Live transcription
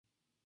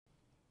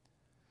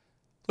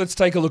Let's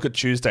take a look at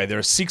Tuesday. There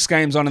are 6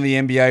 games on in the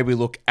NBA. We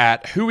look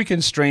at who we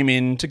can stream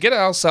in to get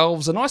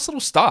ourselves a nice little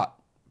start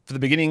for the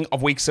beginning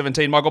of Week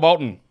 17. Michael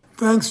Bolton.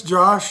 Thanks,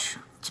 Josh.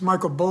 It's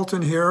Michael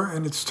Bolton here,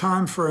 and it's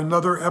time for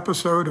another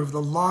episode of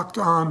the Locked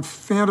On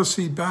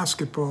Fantasy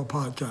Basketball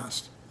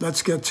Podcast.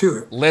 Let's get to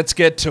it. Let's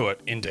get to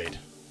it, indeed.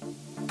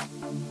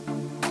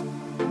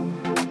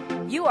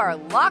 You are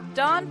Locked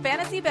On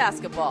Fantasy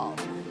Basketball,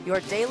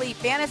 your daily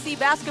fantasy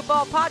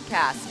basketball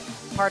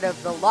podcast, part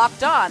of the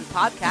Locked On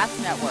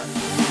Podcast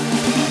Network.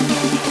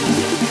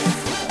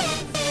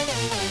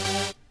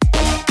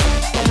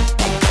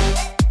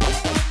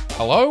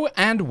 Hello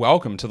and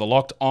welcome to the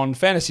Locked On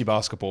Fantasy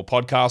Basketball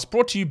Podcast,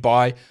 brought to you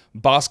by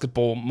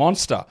Basketball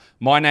Monster.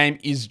 My name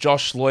is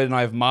Josh Lloyd and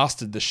I have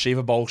mastered the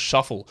Shiva Bowl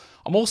Shuffle.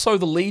 I'm also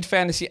the lead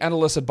fantasy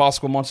analyst at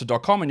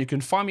basketballmonster.com, and you can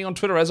find me on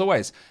Twitter as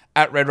always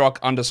at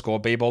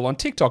redrock_bball, on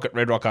TikTok at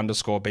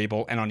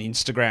redrock_bball, and on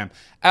Instagram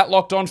at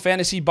Locked On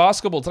Fantasy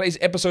Basketball. Today's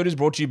episode is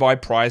brought to you by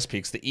Prize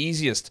Picks, the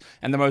easiest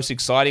and the most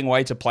exciting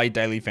way to play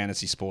daily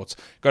fantasy sports.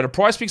 Go to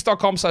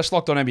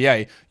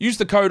prizepicks.com/LockedOnNBA, use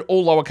the code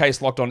all lowercase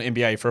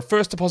LockedOnNBA for a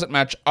first deposit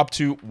match up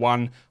to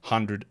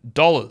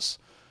 $100.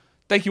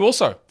 Thank you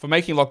also for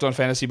making Locked On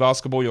Fantasy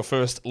Basketball your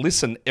first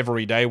listen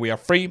every day. We are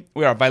free.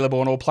 We are available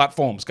on all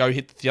platforms. Go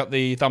hit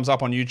the thumbs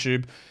up on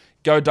YouTube.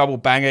 Go double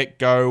bang it.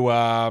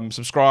 Go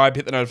subscribe.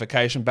 Hit the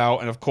notification bell.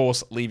 And, of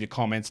course, leave your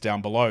comments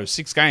down below.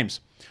 6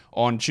 games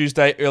on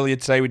Tuesday. Earlier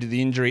today, we did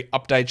the injury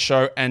update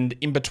show. And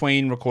in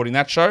between recording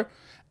that show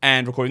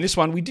and recording this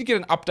one, we did get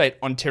an update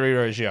on Terry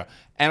Rozier.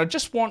 And I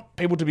just want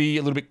people to be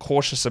a little bit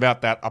cautious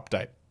about that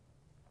update.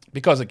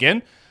 Because,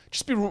 again,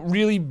 just be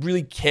really,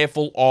 really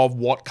careful of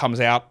what comes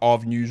out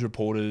of news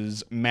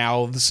reporters'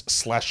 mouths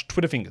 /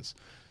 Twitter fingers.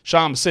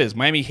 Shams says,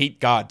 Miami Heat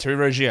guard Terry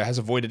Rozier has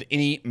avoided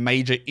any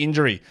major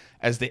injury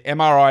as the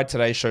MRI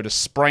today showed a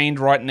sprained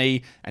right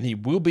knee and he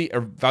will be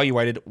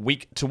evaluated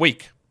week to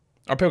week.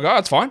 Our people go,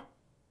 it's fine.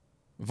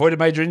 Avoided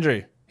major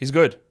injury. He's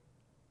good.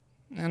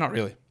 Not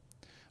really.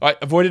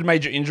 Avoided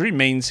major injury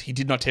means he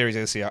did not tear his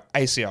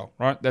ACL,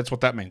 right? That's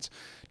what that means.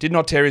 Did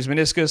not tear his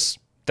meniscus.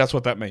 That's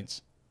what that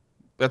means.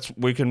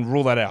 We can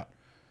rule that out.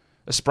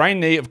 A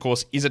sprained knee, of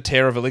course, is a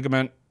tear of a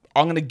ligament.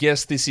 I'm going to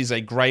guess this is a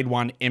grade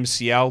 1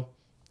 MCL.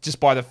 Just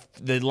by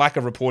the lack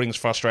of reporting is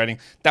frustrating.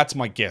 That's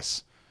my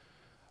guess.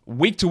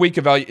 Week-to-week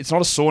evaluation. It's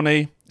not a sore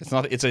knee.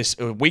 It's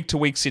a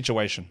week-to-week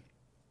situation.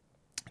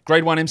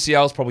 Grade 1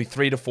 MCL is probably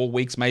 3 to 4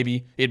 weeks,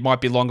 maybe. It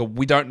might be longer.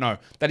 We don't know.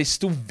 That is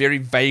still very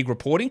vague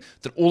reporting.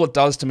 That all it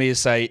does to me is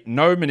say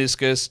no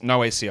meniscus, no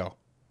ACL.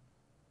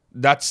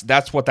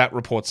 That's what that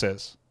report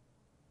says.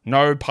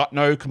 No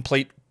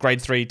complete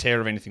grade 3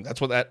 tear of anything.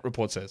 That's what that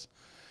report says.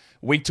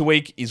 Week to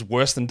week is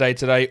worse than day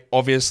to day,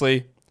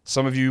 obviously.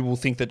 Some of you will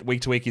think that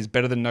week to week is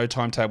better than no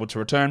timetable to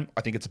return.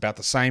 I think it's about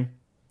the same,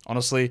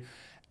 honestly.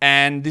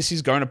 And this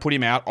is going to put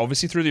him out,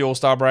 obviously, through the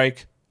All-Star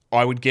break.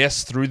 I would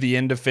guess through the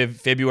end of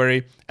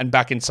February and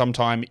back in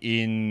sometime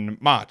in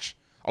March.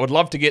 I would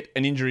love to get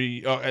an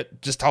injury.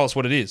 Just tell us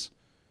what it is.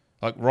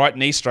 Like right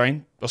knee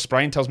strain or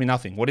sprain tells me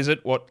nothing. What is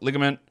it? What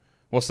ligament?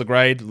 What's the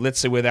grade? Let's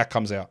see where that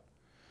comes out.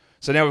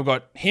 So now we've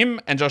got him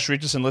and Josh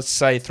Richardson, let's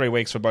say 3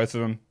 weeks for both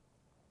of them.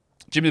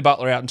 Jimmy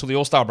Butler out until the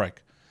All-Star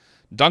break.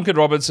 Duncan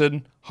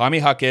Robinson, Jaime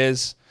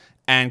Jaquez,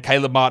 and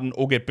Caleb Martin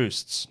all get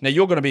boosts. Now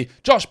you're going to be,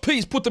 Josh,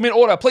 please put them in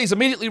order. Please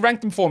immediately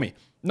rank them for me.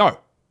 No. And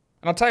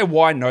I'll tell you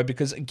why no,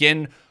 because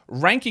again,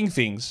 ranking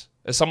things,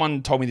 as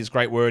someone told me this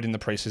great word in the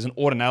preseason,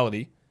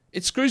 ordinality,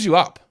 it screws you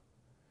up.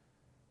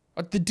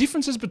 The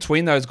differences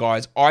between those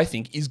guys, I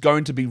think, is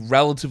going to be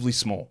relatively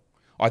small.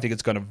 I think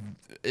it's going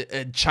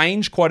to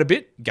change quite a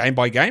bit, game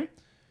by game.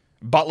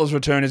 Butler's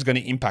return is going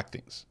to impact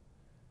things.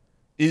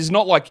 It is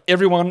not like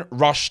everyone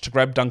rushed to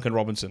grab Duncan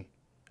Robinson.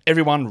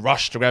 Everyone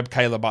rushed to grab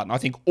Caleb Martin. I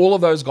think all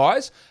of those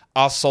guys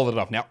are solid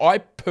enough. Now, I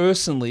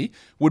personally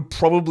would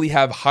probably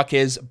have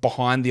Jaquez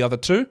behind the other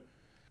two,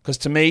 because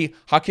to me,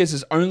 Jaquez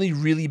has only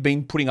really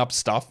been putting up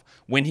stuff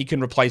when he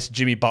can replace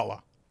Jimmy Butler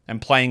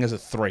and playing as a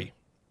 3.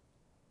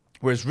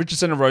 Whereas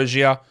Richardson and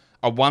Rozier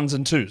are 1s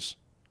and 2s.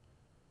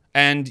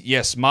 And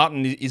yes,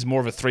 Martin is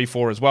more of a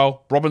 3-4 as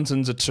well.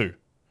 Robinson's a 2.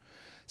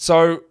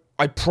 So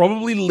I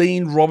probably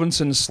lean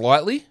Robinson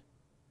slightly.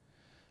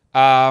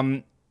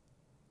 And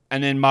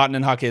then Martin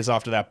and Jaquez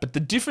after that. But the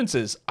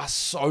differences are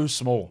so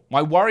small.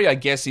 My worry, I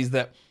guess, is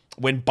that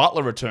when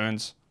Butler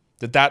returns,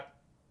 that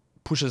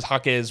pushes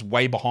Jaquez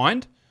way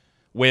behind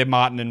where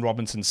Martin and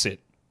Robinson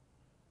sit.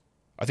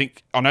 I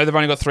know they've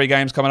only got 3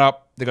 games coming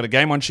up. They've got a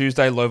game on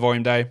Tuesday, low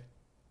volume day.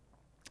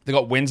 They've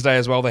got Wednesday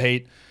as well, the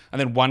Heat. And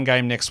then 1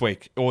 game next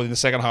week, or in the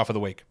second half of the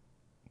week.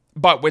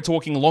 But we're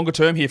talking longer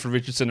term here for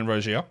Richardson and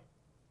Rozier.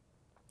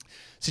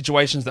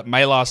 Situations that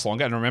may last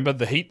longer. And remember,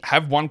 the Heat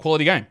have 1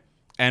 quality game.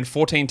 And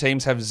 14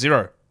 teams have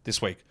 0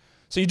 this week.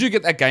 So you do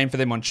get that game for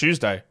them on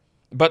Tuesday.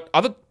 But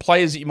other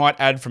players that you might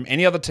add from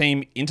any other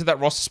team into that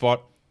roster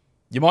spot,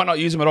 you might not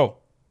use them at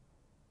all.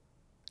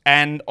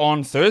 And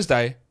on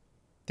Thursday,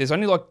 there's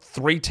only like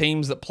 3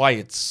 teams that play.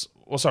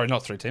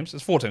 Not 3 teams.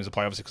 There's 4 teams that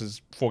play, obviously, because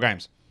it's 4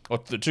 games. Or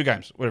 2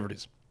 games, whatever it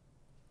is.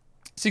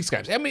 6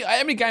 games. How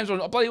many games are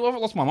on? Bloody, I've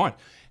lost my mind.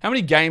 How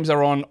many games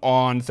are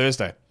on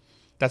Thursday?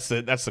 That's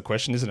the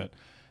question, isn't it?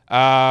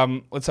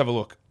 Let's have a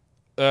look.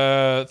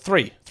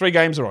 3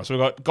 games are on. So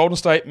we've got Golden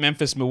State,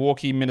 Memphis,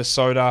 Milwaukee,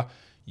 Minnesota,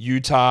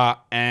 Utah,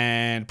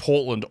 and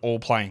Portland all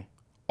playing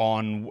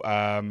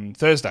on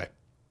Thursday.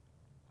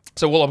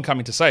 So all I'm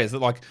coming to say is that,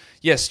 like,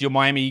 yes, your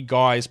Miami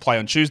guys play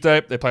on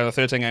Tuesday, they play on a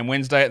 13-game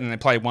Wednesday, and then they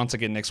play once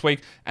again next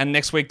week. And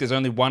next week, there's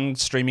only one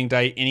streaming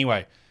day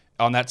anyway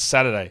on that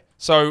Saturday.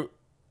 So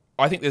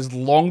I think there's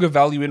longer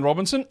value in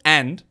Robinson,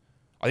 and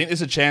I think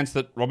there's a chance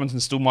that Robinson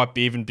still might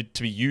be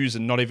to be used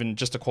and not even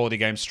just a quality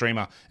game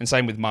streamer. And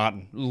same with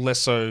Martin, less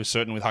so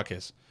certain with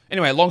Jaquez.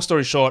 Anyway, long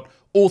story short,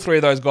 all 3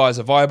 of those guys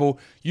are viable.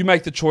 You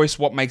make the choice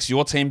what makes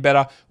your team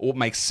better or what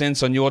makes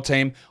sense on your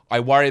team. I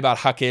worry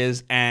about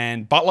Jaquez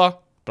and Butler,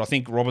 but I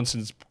think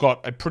Robinson's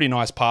got a pretty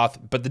nice path.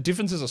 But the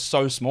differences are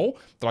so small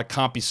that I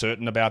can't be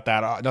certain about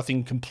that.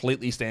 Nothing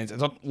completely stands.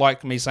 It's not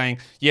like me saying,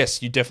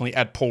 yes, you definitely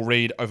add Paul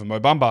Reed over Mo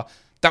Bamba.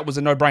 That was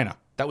a no-brainer.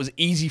 That was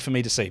easy for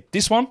me to see.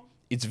 This one,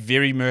 it's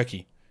very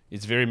murky.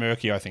 It's very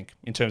murky, I think,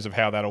 in terms of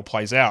how that all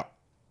plays out.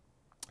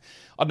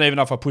 I don't even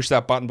know if I push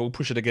that button, but we'll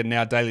push it again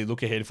now. Daily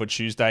look ahead for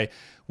Tuesday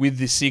with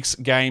the 6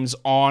 games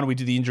on. We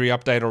did the injury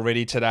update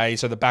already today.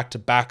 So the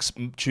back-to-backs,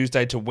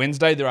 Tuesday to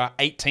Wednesday, there are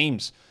 8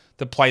 teams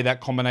that play that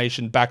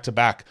combination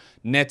back-to-back.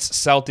 Nets,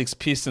 Celtics,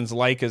 Pistons,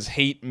 Lakers,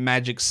 Heat,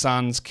 Magic,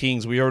 Suns,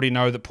 Kings. We already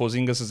know that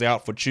Porzingis is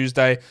out for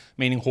Tuesday,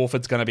 meaning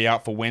Horford's going to be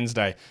out for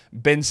Wednesday.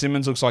 Ben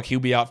Simmons looks like he'll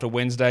be out for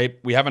Wednesday.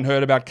 We haven't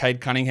heard about Cade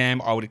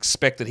Cunningham. I would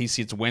expect that he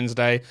sits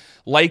Wednesday.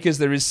 Lakers,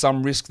 there is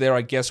some risk there,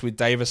 I guess, with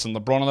Davis and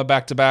LeBron on the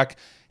back-to-back.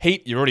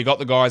 Heat, you already got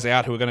the guys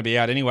out who are going to be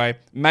out anyway.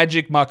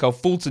 Magic, Markelle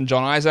Fultz, and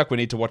John Isaac, we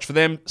need to watch for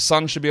them.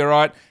 Sun should be all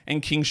right,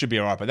 and King should be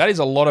all right. But that is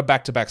a lot of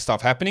back-to-back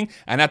stuff happening,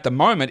 and at the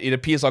moment, it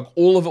appears like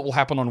all of it will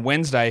happen on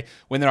Wednesday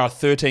when there are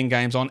 13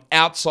 games on,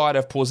 outside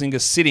of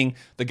Porzingis sitting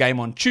the game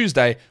on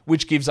Tuesday,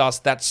 which gives us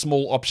that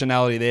small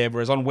optionality there,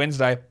 whereas on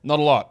Wednesday, not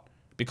a lot.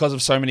 Because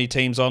of so many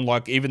teams on,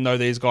 like, even though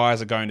these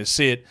guys are going to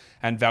sit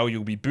and value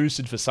will be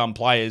boosted for some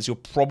players, you're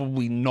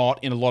probably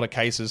not, in a lot of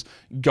cases,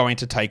 going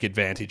to take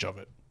advantage of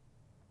it.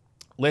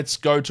 Let's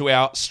go to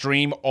our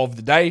stream of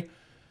the day.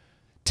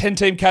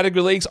 10-team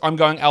category leagues, I'm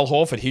going Al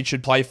Horford. He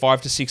should play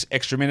 5 to 6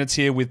 extra minutes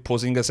here with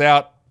Porzingis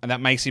out, and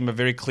that makes him a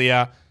very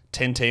clear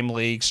 10-team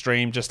league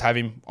stream. Just have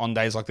him on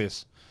days like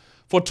this.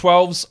 For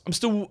 12s, I'm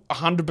still not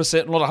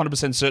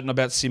 100% certain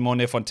about Simone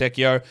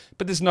Fontecchio,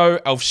 but there's no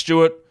Alf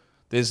Stewart,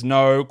 there's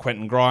no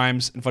Quentin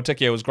Grimes, and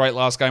Fontecchio was great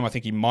last game. I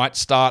think he might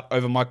start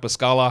over Mike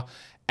Muscala,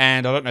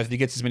 and I don't know if he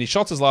gets as many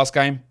shots as last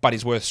game, but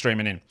he's worth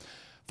streaming in.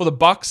 For the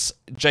Bucks,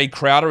 Jay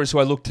Crowder is who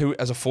I look to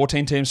as a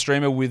 14-team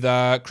streamer with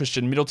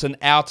Christian Middleton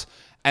out.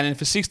 And then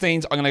for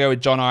 16s, I'm going to go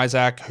with John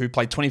Isaac, who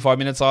played 25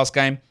 minutes last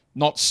game.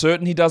 Not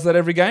certain he does that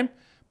every game,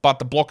 but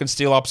the block and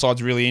steal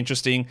upside's really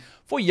interesting.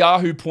 For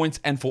Yahoo points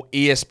and for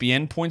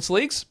ESPN points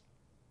leagues,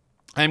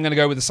 I am going to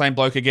go with the same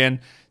bloke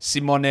again.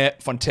 Simone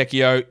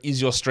Fontecchio is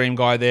your stream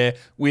guy there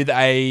with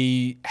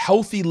a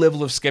healthy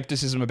level of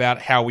skepticism about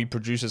how he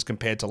produces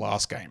compared to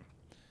last game.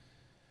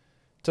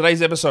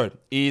 Today's episode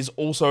is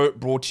also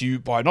brought to you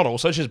by,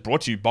 it's just brought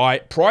to you by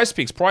Prize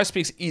Picks. Prize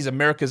Picks is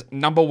America's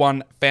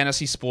 #1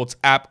 fantasy sports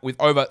app with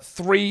over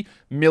 3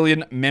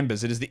 million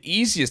members. It is the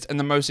easiest and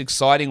the most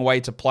exciting way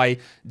to play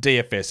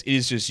DFS. It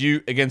is just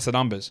you against the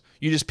numbers.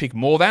 You just pick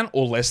more than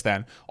or less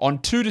than on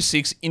 2 to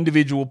 6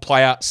 individual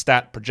player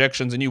stat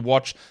projections and you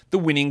watch the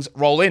winnings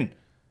roll in.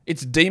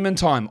 It's demon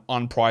time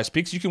on Prize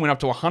Picks. You can win up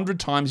to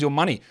 100 times your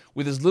money.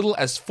 With as little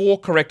as 4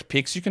 correct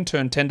picks, you can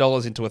turn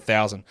 $10 into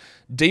 $1,000.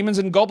 Demons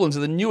and Goblins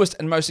are the newest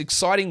and most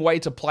exciting way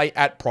to play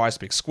at Prize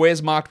Picks.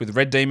 Squares marked with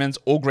red demons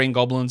or green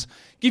goblins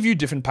give you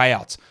different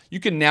payouts.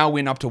 You can now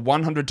win up to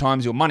 100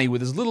 times your money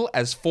with as little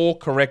as 4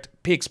 correct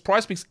picks.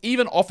 Prize Picks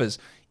even offers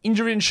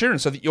injury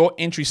insurance so that your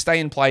entries stay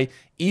in play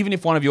even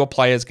if one of your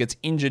players gets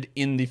injured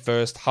in the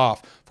first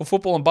half. For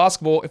football and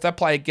basketball, if that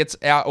player gets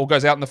out or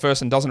goes out in the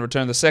first and doesn't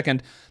return the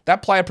second,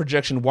 that player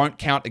projection won't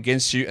count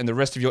against you and the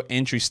rest of your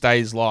entry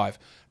stays live.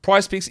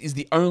 Prize Picks is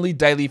the only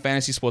daily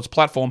fantasy sports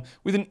platform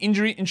with an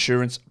injury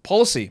insurance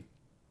policy.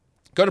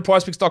 Go to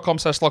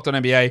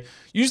prizepicks.com/LockedOnNBA.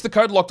 Use the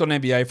code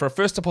LockedOnNBA for a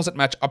first deposit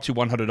match up to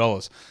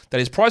 $100. That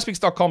is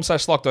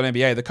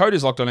prizepicks.com/LockedOnNBA. The code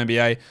is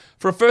LockedOnNBA.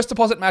 For a first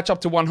deposit match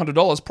up to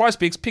 $100, Prize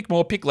Picks, pick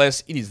more, pick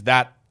less. It is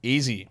that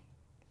easy.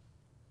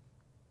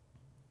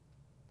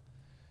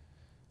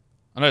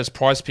 I noticed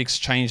Prize Picks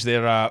changed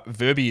their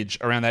verbiage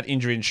around that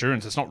injury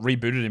insurance. It's not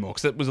rebooted anymore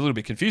because it was a little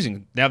bit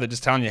confusing. Now they're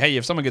just telling you, hey,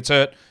 if someone gets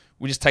hurt,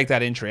 we just take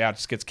that entry out. It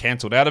just gets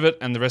cancelled out of it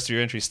and the rest of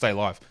your entries stay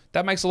live.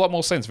 That makes a lot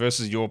more sense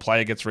versus your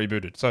player gets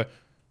rebooted. So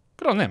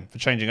good on them for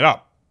changing it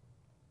up.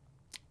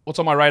 What's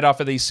on my radar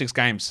for these 6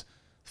 games?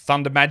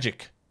 Thunder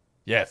Magic.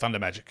 Yeah, Thunder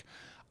Magic.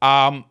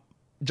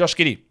 Josh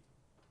Giddey.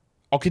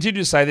 I'll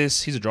continue to say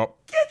this. He's a drop.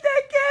 Get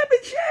that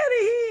garbage out of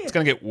here. It's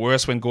going to get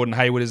worse when Gordon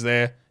Hayward is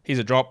there. He's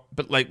a drop.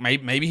 But like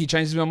maybe he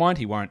changes my mind.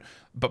 He won't.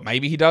 But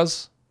maybe he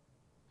does.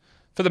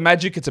 For the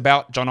Magic, it's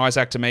about John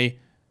Isaac to me.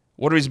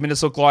 What do his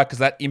minutes look like? Because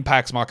that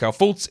impacts Markelle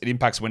Fultz. It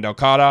impacts Wendell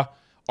Carter.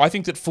 I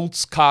think that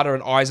Fultz, Carter,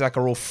 and Isaac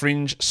are all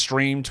fringe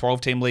stream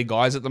 12-team league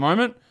guys at the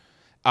moment.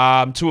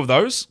 Two of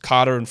those,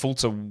 Carter and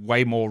Fultz, are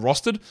way more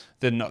rostered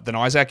than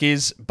Isaac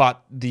is,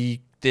 but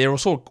they're all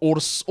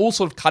sort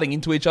of cutting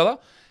into each other,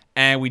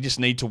 and we just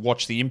need to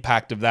watch the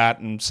impact of that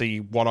and see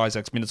what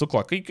Isaac's minutes look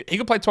like. He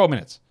could play 12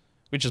 minutes,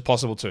 which is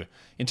possible too.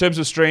 In terms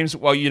of streams,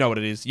 well, you know what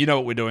it is. You know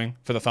what we're doing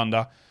for the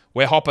Thunder.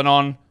 We're hopping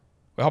on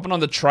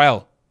the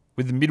trail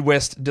with the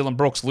Midwest Dylan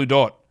Brooks, Lou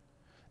Dort.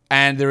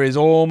 And there is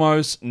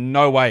almost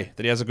no way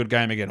that he has a good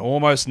game again.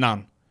 Almost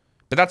none.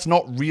 But that's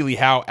not really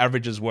how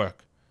averages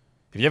work.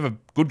 If you have a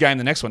good game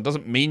the next one,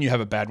 doesn't mean you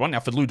have a bad one.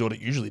 Now, for Lou Dort, it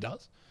usually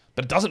does.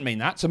 But it doesn't mean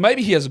that. So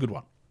maybe he has a good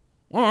one.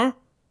 Or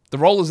the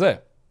role is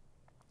there.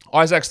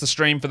 Isaac's the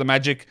stream for the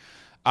Magic,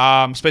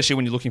 especially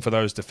when you're looking for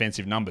those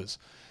defensive numbers.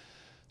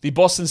 The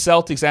Boston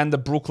Celtics and the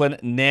Brooklyn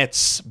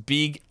Nets.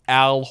 Big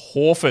Al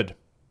Horford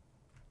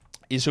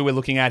is who we're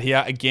looking at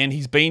here. Again,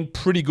 he's been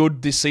pretty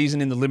good this season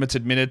in the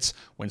limited minutes.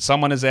 When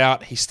someone is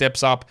out, he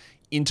steps up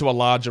into a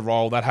larger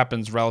role. That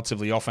happens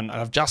relatively often.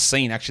 And I've just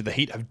seen, actually, the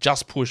Heat have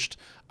just pushed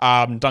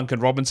Duncan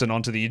Robinson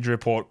onto the injury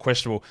report,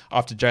 questionable,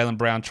 after Jaylen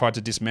Brown tried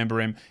to dismember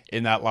him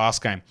in that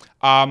last game.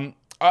 And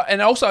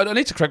also, I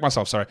need to correct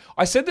myself, sorry.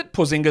 I said that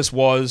Porzingis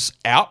was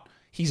out.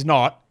 He's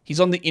not. He's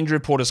on the injury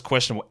report as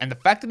questionable. And the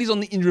fact that he's on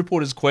the injury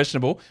report as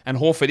questionable and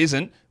Horford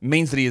isn't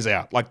means that he is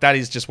out. Like, that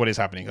is just what is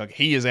happening. Like,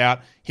 he is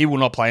out. He will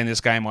not play in this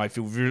game. I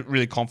feel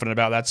really confident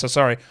about that. So,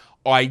 sorry,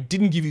 I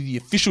didn't give you the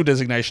official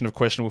designation of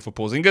questionable for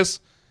Porzingis.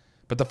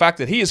 But the fact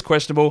that he is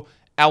questionable,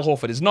 Al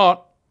Horford is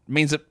not,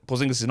 means that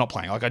Porzingis is not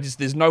playing. Like,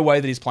 there's no way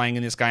that he's playing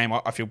in this game.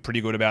 I feel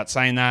pretty good about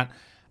saying that.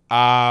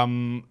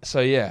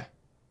 So, yeah,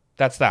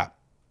 that's that.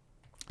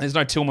 There's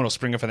no Tillman or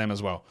Springer for them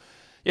as well.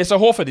 Yeah, so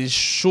Horford is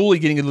surely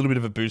getting a little bit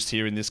of a boost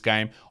here in this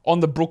game. On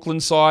the Brooklyn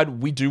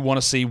side, we do want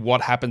to see what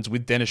happens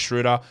with Dennis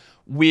Schroeder.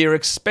 We're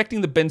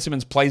expecting that Ben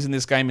Simmons plays in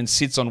this game and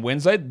sits on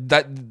Wednesday.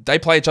 That they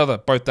play each other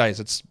both days.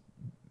 It's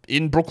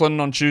in Brooklyn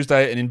on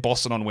Tuesday and in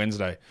Boston on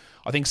Wednesday.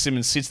 I think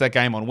Simmons sits that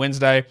game on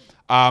Wednesday.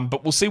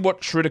 But we'll see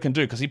what Schroeder can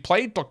do because he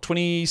played like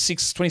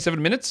 26,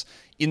 27 minutes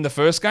in the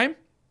first game.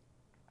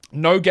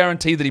 No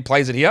guarantee that he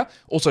plays it here.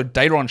 Also,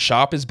 Day'Ron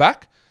Sharpe is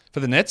back for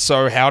the Nets,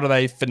 so how do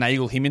they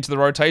finagle him into the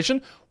rotation?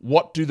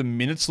 What do the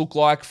minutes look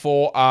like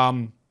for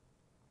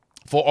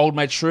old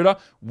mate Schroeder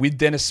with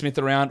Dennis Smith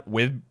around,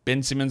 with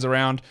Ben Simmons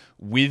around,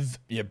 with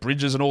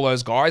Bridges and all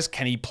those guys?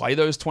 Can he play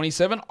those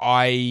 27?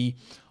 I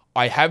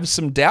have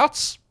some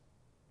doubts,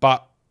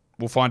 but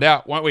we'll find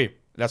out, won't we?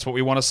 That's what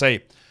we want to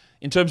see.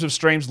 In terms of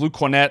streams, Luke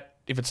Cornett,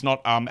 if it's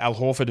not Al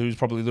Horford, who's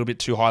probably a little bit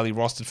too highly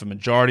rostered for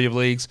majority of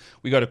leagues,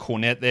 we go to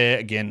Cornett there,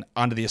 again,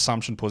 under the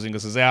assumption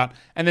Porzingis is out.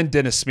 And then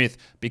Dennis Smith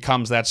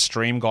becomes that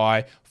stream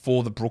guy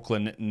for the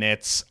Brooklyn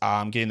Nets,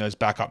 getting those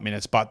backup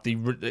minutes. But the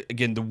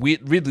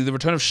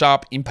return of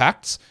Sharpe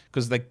impacts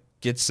because they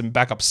get some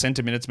backup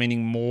center minutes,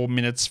 meaning more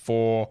minutes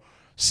for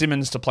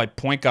Simmons to play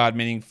point guard,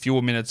 meaning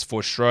fewer minutes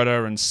for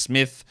Schroeder and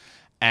Smith.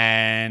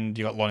 And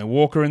you got Lonnie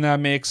Walker in that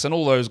mix and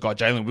all those guys.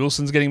 Jalen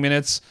Wilson's getting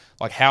minutes.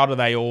 Like, how do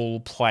they all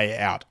play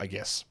out, I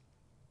guess?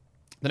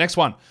 The next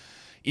one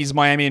is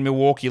Miami and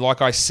Milwaukee. Like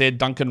I said,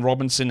 Duncan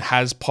Robinson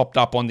has popped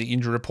up on the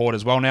injury report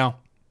as well now.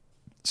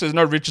 So there's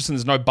no Richardson,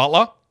 there's no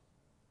Butler.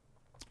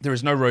 There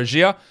is no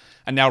Rozier.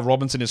 And now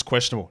Robinson is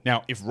questionable.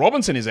 Now, if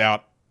Robinson is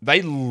out,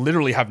 they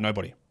literally have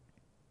nobody.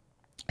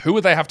 Who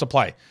would they have to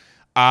play?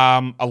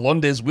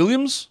 Alondes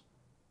Williams?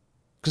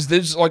 Because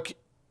there's like,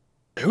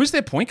 who is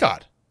their point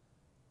guard?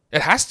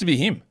 It has to be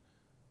him.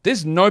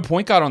 There's no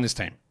point guard on this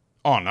team.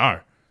 Oh, no.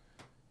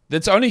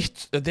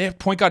 Their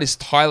point guard is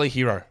Tyler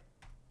Hero.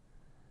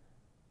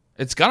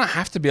 It's going to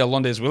have to be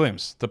Alondes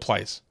Williams that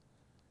plays.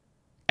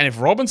 And if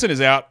Robinson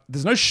is out,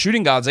 there's no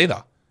shooting guards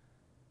either.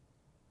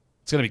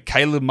 It's going to be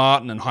Caleb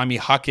Martin and Jaime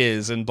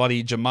Jaquez and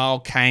bloody Jamal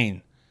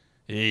Cain.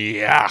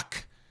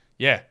 Yuck.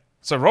 Yeah.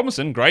 So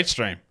Robinson, great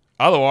stream.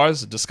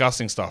 Otherwise,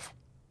 disgusting stuff.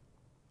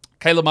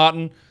 Caleb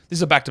Martin, this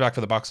is a back-to-back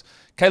for the Bucks.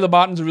 Caleb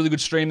Martin's a really good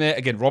stream there.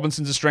 Again,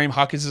 Robinson's a stream.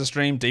 Huckers is a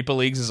stream. Deeper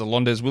Leagues is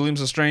Alondes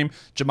Williams a stream.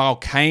 Jamal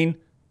Cain,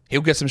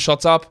 he'll get some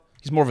shots up.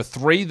 He's more of a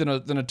 3 than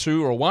a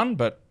 2 or a 1,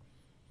 but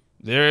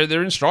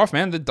they're in strife,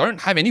 man. They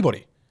don't have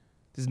anybody.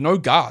 There's no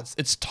guards.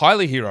 It's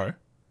Tyler Hero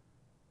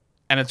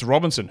and it's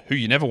Robinson, who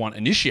you never want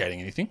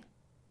initiating anything,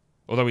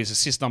 although his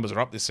assist numbers are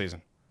up this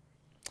season.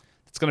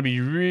 It's going to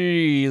be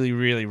really,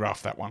 really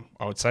rough, that one,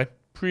 I would say.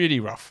 Pretty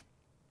rough.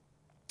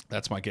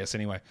 That's my guess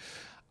anyway.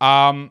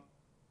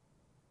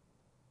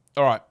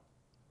 All right.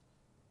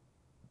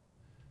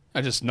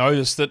 I just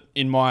noticed that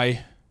in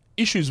my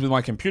issues with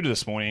my computer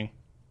this morning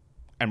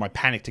and my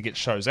panic to get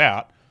shows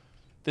out,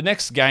 the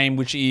next game,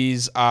 which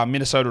is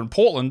Minnesota and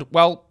Portland,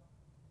 well,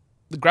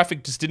 the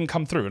graphic just didn't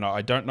come through, and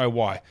I don't know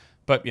why.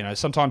 But,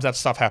 sometimes that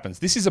stuff happens.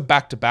 This is a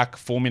back-to-back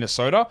for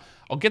Minnesota.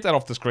 I'll get that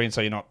off the screen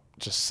so you're not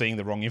just seeing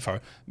the wrong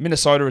info.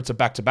 Minnesota, it's a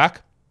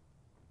back-to-back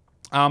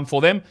for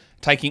them,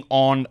 taking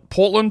on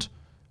Portland.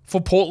 For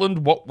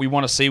Portland, what we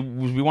want to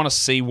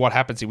see what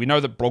happens here. We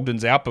know that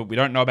Brogdon's out, but we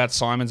don't know about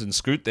Simons and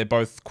Scoot. They're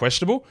both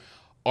questionable.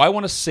 I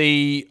want to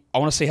see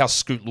how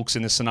Scoot looks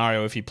in this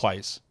scenario if he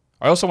plays.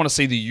 I also want to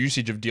see the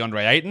usage of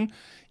DeAndre Ayton.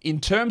 In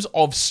terms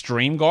of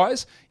stream,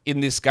 guys,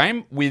 in this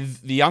game,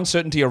 with the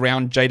uncertainty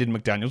around Jaden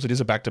McDaniels, it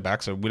is a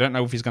back-to-back, so we don't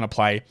know if he's going to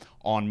play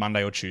on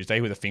Monday or Tuesday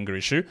with a finger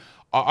issue.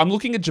 I'm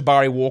looking at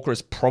Jabari Walker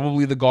as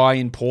probably the guy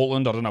in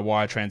Portland. I don't know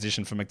why I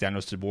transitioned from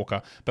McDaniels to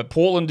Walker, but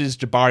Portland is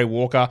Jabari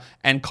Walker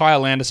and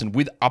Kyle Anderson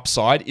with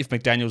upside if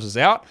McDaniels is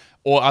out,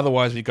 or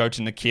otherwise we go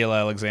to Nickeil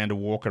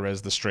Alexander-Walker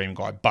as the stream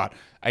guy. But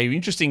an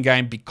interesting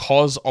game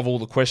because of all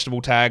the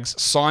questionable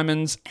tags.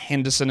 Simons,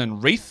 Henderson,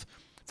 and Reith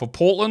for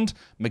Portland,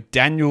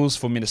 McDaniels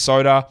for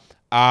Minnesota,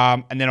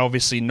 and then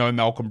obviously no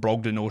Malcolm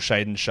Brogdon or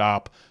Shaden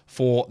Sharp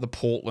for the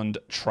Portland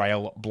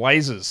Trail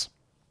Blazers.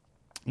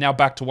 Now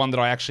back to one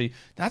that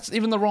that's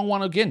even the wrong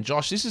one again.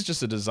 Josh, this is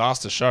just a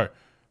disaster show.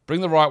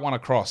 Bring the right one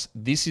across.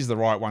 This is the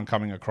right one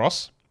coming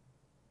across.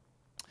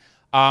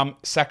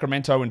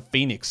 Sacramento and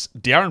Phoenix.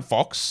 De'Aaron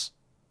Fox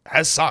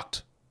has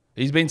sucked.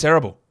 He's been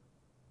terrible.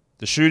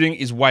 The shooting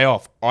is way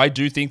off. I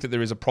do think that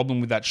there is a problem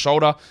with that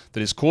shoulder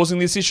that is causing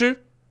this issue,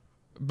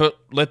 but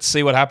let's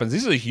see what happens.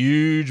 This is a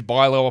huge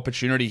buy low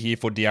opportunity here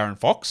for De'Aaron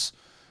Fox.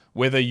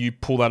 Whether you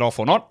pull that off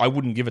or not, I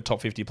wouldn't give a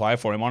top 50 player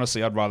for him.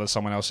 Honestly, I'd rather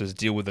someone else just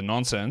deal with the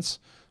nonsense.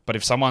 But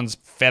if someone's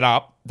fed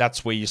up,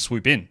 that's where you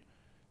swoop in.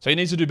 So he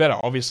needs to do better,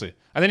 obviously.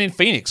 And then in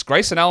Phoenix,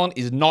 Grayson Allen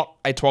is not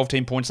a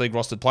 12-team points league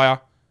rostered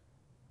player,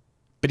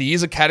 but he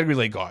is a category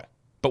league guy.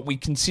 But we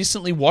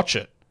consistently watch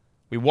it.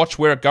 We watch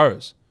where it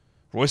goes.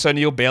 Royce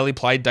O'Neal barely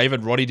played.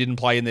 David Roddy didn't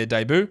play in their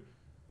debut.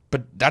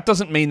 But that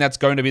doesn't mean that's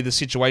going to be the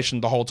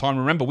situation the whole time.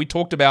 Remember, we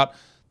talked about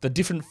the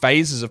different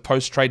phases of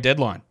post-trade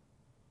deadline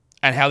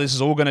and how this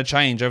is all going to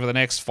change over the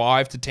next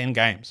 5 to 10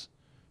 games.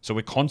 So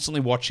we're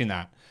constantly watching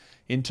that.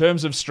 In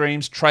terms of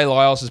streams, Trey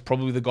Lyles is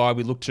probably the guy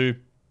we look to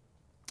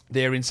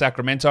there in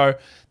Sacramento.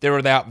 They're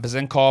without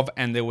Vezenkov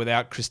and they're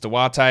without Chris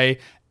Duarte,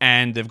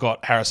 and they've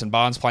got Harrison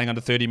Barnes playing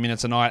under 30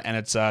 minutes a night, and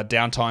it's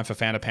downtime for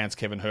Fanapants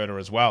Kevin Huerter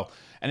as well.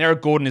 And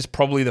Eric Gordon is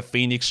probably the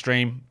Phoenix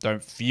stream.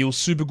 Don't feel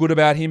super good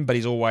about him, but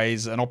he's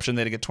always an option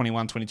there to get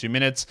 21, 22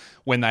 minutes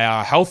when they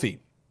are healthy.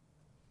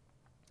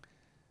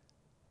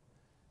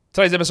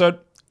 Today's episode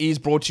is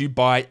brought to you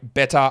by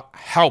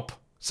BetterHelp.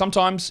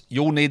 Sometimes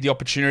you'll need the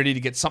opportunity to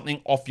get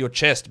something off your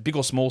chest, big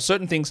or small.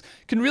 Certain things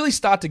can really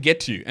start to get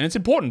to you, and it's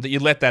important that you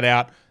let that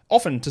out,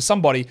 often to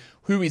somebody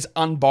who is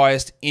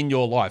unbiased in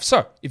your life.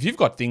 So if you've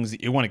got things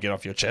that you want to get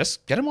off your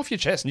chest, get them off your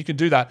chest, and you can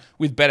do that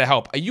with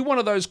BetterHelp. Are you one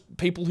of those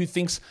people who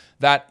thinks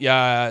that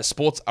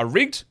sports are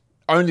rigged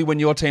only when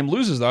your team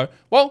loses, though?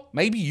 Well,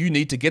 maybe you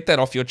need to get that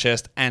off your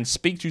chest and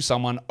speak to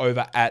someone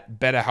over at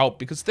BetterHelp,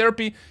 because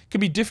therapy can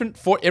be different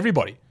for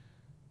everybody.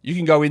 You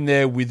can go in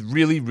there with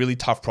really, really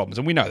tough problems.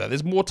 And we know that.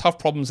 There's more tough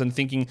problems than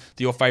thinking that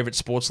your favorite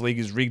sports league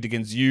is rigged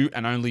against you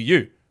and only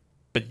you.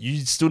 But you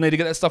still need to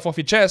get that stuff off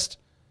your chest.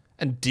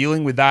 And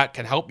dealing with that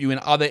can help you in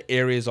other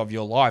areas of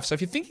your life. So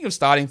if you're thinking of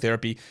starting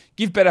therapy,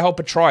 give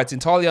BetterHelp a try. It's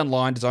entirely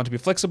online, designed to be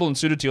flexible and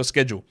suited to your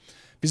schedule.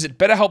 Visit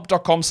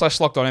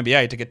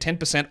betterhelp.com/lockedonnba to get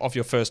 10% off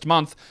your first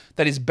month.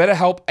 That is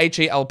betterhelp,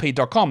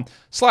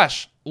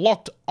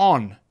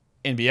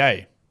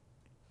 HELP.com/lockedonnba.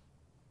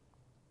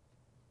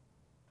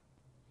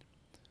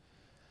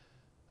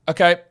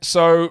 Okay,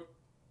 so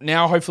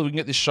now hopefully we can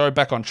get this show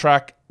back on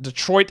track.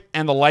 Detroit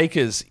and the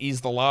Lakers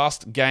is the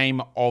last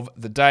game of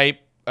the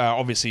day.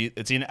 Obviously,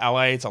 it's in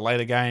LA. It's a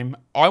later game.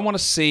 I want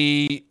to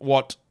see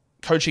what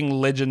coaching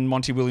legend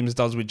Monty Williams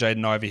does with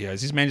Jaden Ivey here.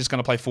 Is this man just going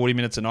to play 40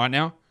 minutes a night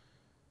now?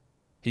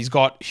 He's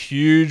got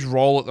huge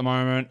role at the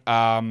moment.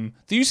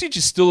 The usage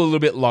is still a little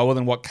bit lower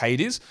than what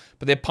Cade is,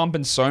 but they're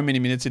pumping so many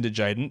minutes into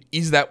Jaden.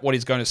 Is that what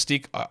he's going to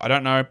stick? I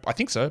don't know. I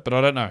think so, but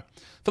I don't know.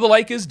 For the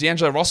Lakers,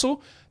 D'Angelo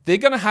Russell, they're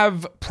going to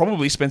have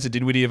probably Spencer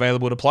Dinwiddie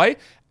available to play.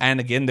 And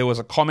again, there was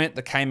a comment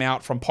that came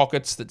out from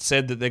Pockets that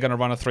said that they're going to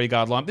run a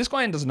 3-guard line. This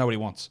guy doesn't know what he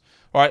wants.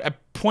 All right,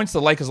 at points,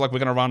 the Lakers like, we're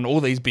going to run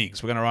all these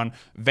bigs. We're going to run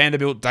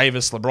Vanderbilt,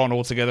 Davis, LeBron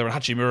all together, and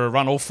Hachimura,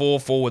 run all 4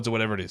 forwards or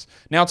whatever it is.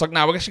 Now it's like,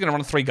 no, we're actually going to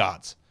run 3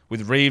 guards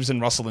with Reeves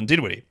and Russell and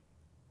Dinwiddie.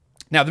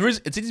 Now,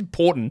 it's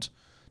important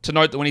to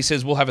note that when he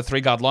says we'll have a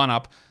 3-guard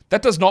lineup,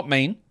 that does not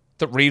mean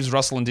that Reeves,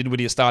 Russell, and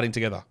Dinwiddie are starting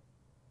together.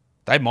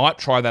 They might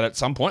try that at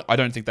some point. I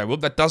don't think they will.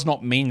 That does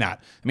not mean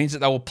that. It means that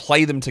they will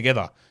play them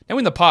together. Now,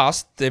 in the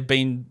past, they've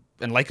been,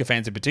 and Laker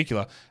fans in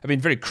particular, have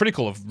been very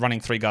critical of running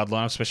 3-guard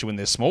lineups, especially when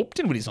they're small.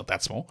 Dinwiddie's not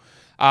that small.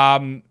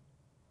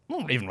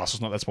 Even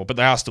Russell's not that small, but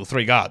they are still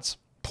 3 guards.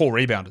 Poor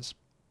rebounders.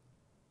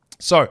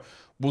 So,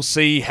 we'll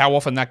see how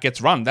often that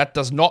gets run. That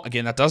does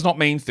not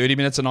mean 30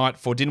 minutes a night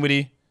for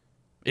Dinwiddie.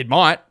 It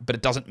might, but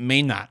it doesn't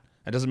mean that.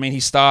 It doesn't mean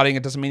he's starting.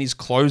 It doesn't mean he's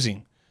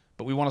closing.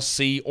 But we want to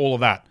see all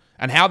of that.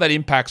 And how that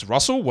impacts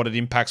Russell, what it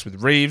impacts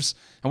with Reeves,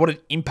 and what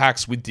it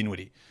impacts with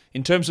Dinwiddie.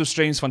 In terms of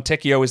streams,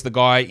 Fontecchio is the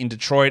guy in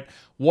Detroit.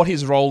 What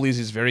his role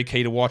is very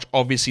key to watch.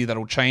 Obviously,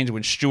 that'll change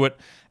when Stewart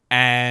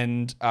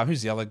and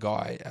who's the other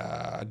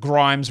guy?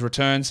 Grimes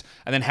returns,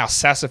 and then how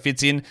Sasa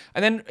fits in.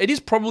 And then it is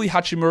probably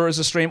Hachimura as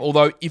a stream,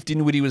 although if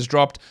Dinwiddie was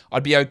dropped,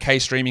 I'd be okay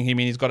streaming him.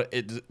 And he's got,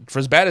 for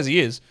as bad as he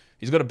is,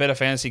 he's got a better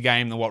fantasy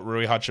game than what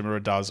Rui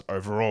Hachimura does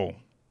overall.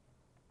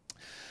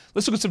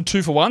 Let's look at some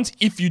 2-for-1s.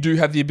 If you do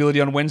have the ability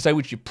on Wednesday,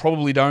 which you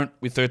probably don't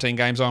with 13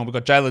 games on, we've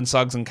got Jalen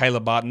Suggs and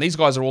Caleb Barton. These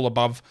guys are all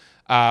above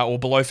or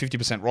below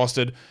 50%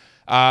 rostered.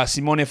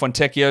 Simone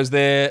Fontecchio's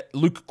there.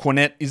 Luke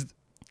Cornett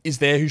is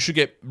there, who should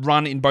get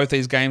run in both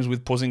these games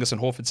with Porzingis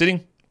and Horford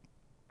sitting.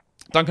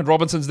 Duncan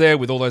Robinson's there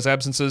with all those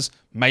absences,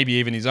 maybe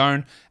even his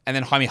own. And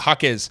then Jaime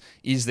Jaquez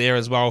is there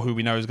as well, who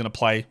we know is going to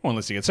play, well,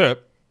 unless he gets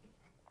hurt.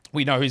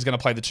 We know he's going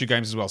to play the 2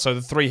 games as well. So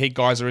the 3 Heat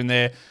guys are in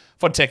there.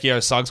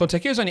 Fontecchio, Suggs.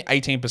 Fontecchio's only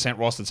 18%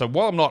 rostered. So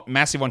while I'm not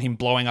massive on him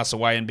blowing us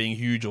away and being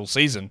huge all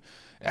season,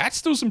 that's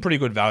still some pretty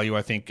good value,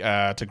 I think,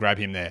 to grab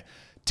him there.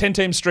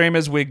 10-team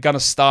streamers, we're going to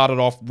start it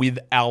off with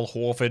Al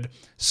Horford.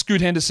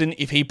 Scoot Henderson,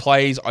 if he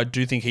plays, I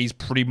do think he's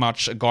pretty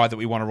much a guy that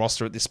we want to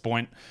roster at this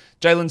point.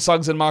 Jalen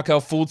Suggs and Markelle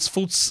Fultz.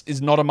 Fultz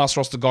is not a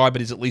must-roster guy, but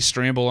he's at least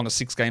streamable on a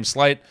 6-game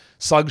slate.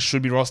 Suggs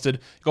should be rostered.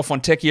 You've got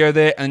Fontecchio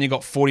there, and then you've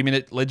got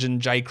 40-minute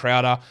legend Jay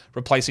Crowder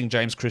replacing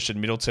James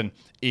Christian Middleton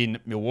in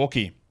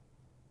Milwaukee.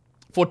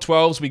 For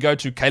 12s, we go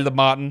to Caleb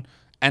Martin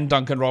and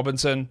Duncan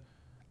Robinson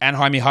and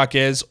Jaime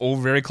Jaquez, all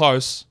very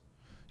close.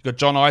 You've got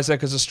John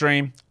Isaac as a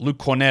stream, Luke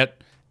Cornett,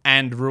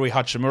 and Rui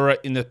Hachimura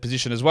in the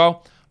position as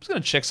well. I'm just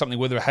going to check something,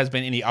 whether there has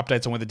been any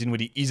updates on whether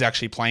Dinwiddie is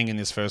actually playing in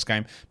this first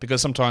game,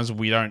 because sometimes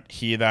we don't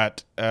hear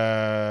that.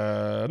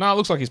 No, it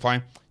looks like he's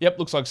playing. Yep,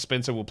 looks like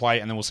Spencer will play,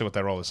 and then we'll see what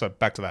their role is. So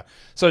back to that.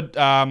 So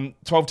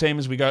 12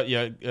 teams, we got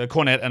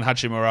Cornett and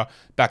Hachimura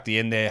back the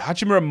end there.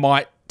 Hachimura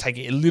might take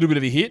a little bit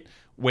of a hit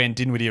when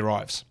Dinwiddie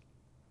arrives.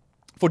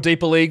 For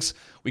deeper leagues,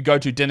 we go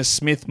to Dennis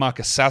Smith,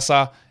 Marcus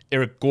Sasser,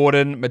 Eric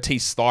Gordon,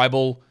 Matisse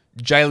Thybulle,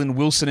 Jalen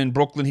Wilson in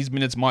Brooklyn. His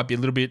minutes might be a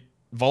little bit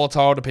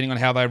volatile depending on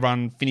how they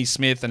run Finney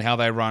Smith and how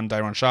they run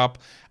Day'Ron Sharpe.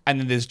 And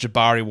then there's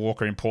Jabari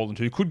Walker in Portland,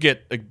 who could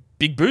get a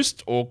big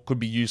boost or could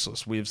be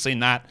useless. We have seen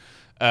that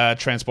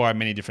transpire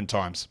many different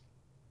times.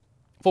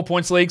 For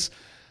points leagues,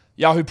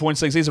 Yahoo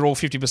points leagues, these are all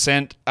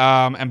 50%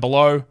 and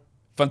below.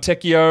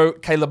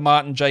 Fontecchio, Caleb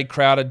Martin, Jay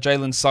Crowder,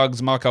 Jalen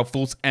Suggs, Markelle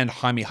Fultz, and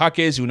Jaime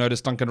Jaquez. You'll notice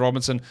Duncan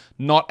Robinson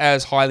not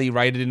as highly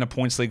rated in a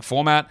points league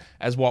format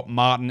as what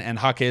Martin and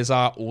Jaquez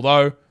are,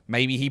 although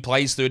maybe he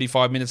plays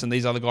 35 minutes and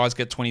these other guys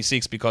get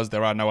 26 because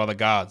there are no other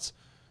guards.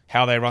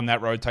 How they run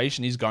that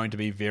rotation is going to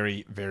be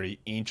very, very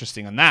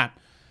interesting. And that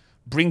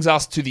brings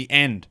us to the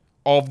end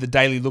of the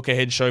Daily Look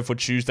Ahead show for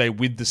Tuesday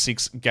with the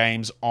 6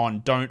 games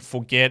on. Don't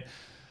forget,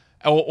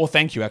 or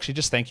thank you, actually,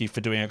 just thank you for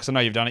doing it, because I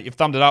know you've done it. You've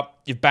thumbed it up,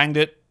 you've banged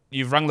it,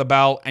 you've rung the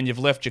bell, and you've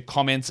left your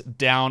comments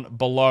down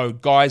below.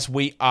 Guys,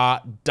 we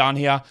are done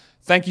here.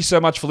 Thank you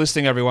so much for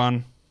listening,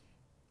 everyone.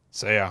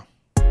 See ya.